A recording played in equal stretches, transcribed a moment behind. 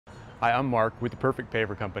Hi, I'm Mark with the Perfect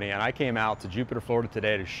Paver Company, and I came out to Jupiter, Florida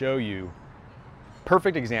today to show you a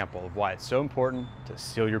perfect example of why it's so important to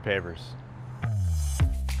seal your pavers.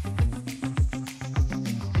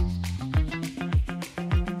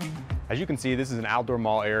 As you can see, this is an outdoor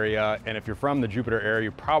mall area, and if you're from the Jupiter area,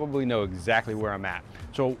 you probably know exactly where I'm at.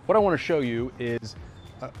 So what I want to show you is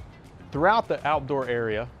throughout the outdoor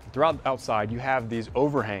area, throughout outside, you have these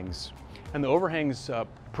overhangs, and the overhangs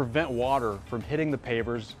prevent water from hitting the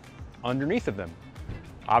pavers underneath of them.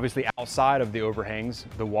 Obviously, outside of the overhangs,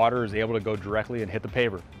 the water is able to go directly and hit the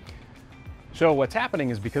paver. So what's happening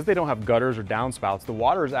is because they don't have gutters or downspouts, the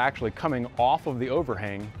water is actually coming off of the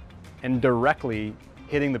overhang and directly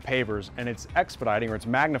hitting the pavers, and it's expediting or it's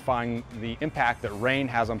magnifying the impact that rain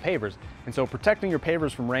has on pavers. And so protecting your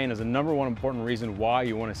pavers from rain is the number one important reason why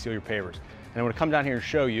you want to seal your pavers. And I'm going to come down here and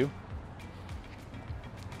show you.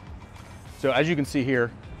 So as you can see here,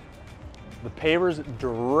 the pavers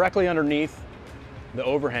directly underneath the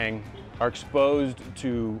overhang are exposed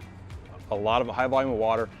to a lot of high volume of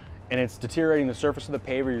water, and it's deteriorating the surface of the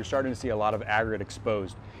paver. You're starting to see a lot of aggregate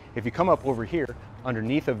exposed. If you come up over here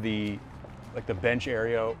underneath of the bench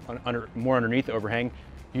area, more underneath the overhang,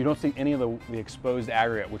 you don't see any of the exposed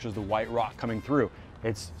aggregate, which is the white rock coming through.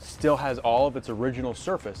 It still has all of its original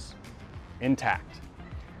surface intact.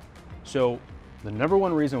 So the number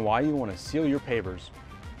one reason why you want to seal your pavers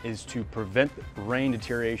is to prevent rain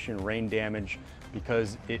deterioration, rain damage,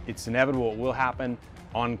 because it's inevitable, it will happen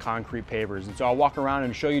on concrete pavers. And so I'll walk around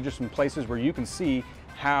and show you just some places where you can see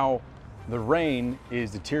how the rain is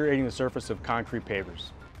deteriorating the surface of concrete pavers.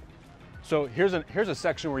 So here's a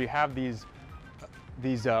section where you have these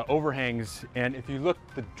overhangs, and if you look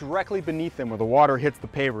directly beneath them where the water hits the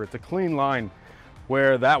paver, it's a clean line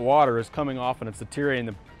where that water is coming off and it's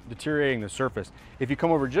deteriorating the surface. If you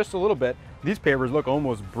come over just a little bit, these pavers look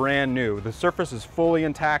almost brand new. The surface is fully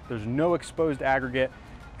intact, there's no exposed aggregate,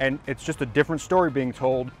 and it's just a different story being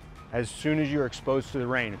told as soon as you're exposed to the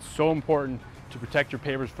rain. It's so important to protect your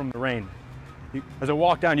pavers from the rain. As I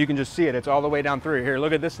walk down, you can just see it. It's all the way down through here.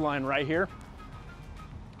 Look at this line right here.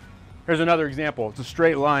 Here's another example. It's a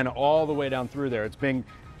straight line all the way down through there.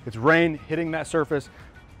 It's rain hitting that surface.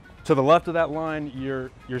 To the left of that line,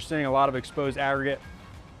 you're seeing a lot of exposed aggregate.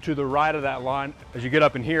 To the right of that line, as you get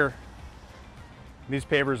up in here, these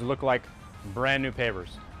pavers look like brand new pavers.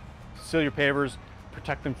 Seal your pavers,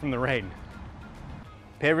 protect them from the rain.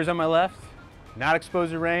 Pavers on my left, not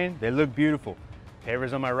exposed to rain, they look beautiful.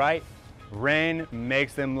 Pavers on my right, rain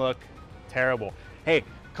makes them look terrible. Hey,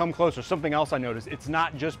 come closer. Something else I noticed, it's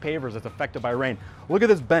not just pavers that's affected by rain. Look at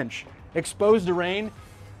this bench. Exposed to rain,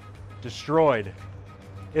 destroyed.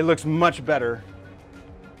 It looks much better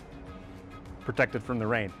protected from the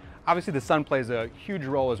rain. Obviously the sun plays a huge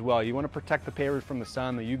role as well. You want to protect the pavers from the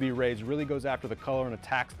sun. The UV rays really goes after the color and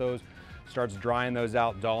attacks those, starts drying those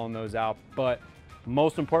out, dulling those out. But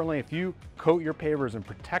most importantly, if you coat your pavers and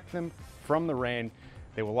protect them from the rain,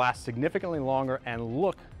 they will last significantly longer and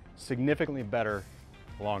look significantly better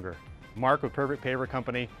longer. Mark with Perfect Paver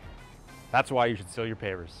Company, that's why you should seal your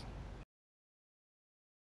pavers.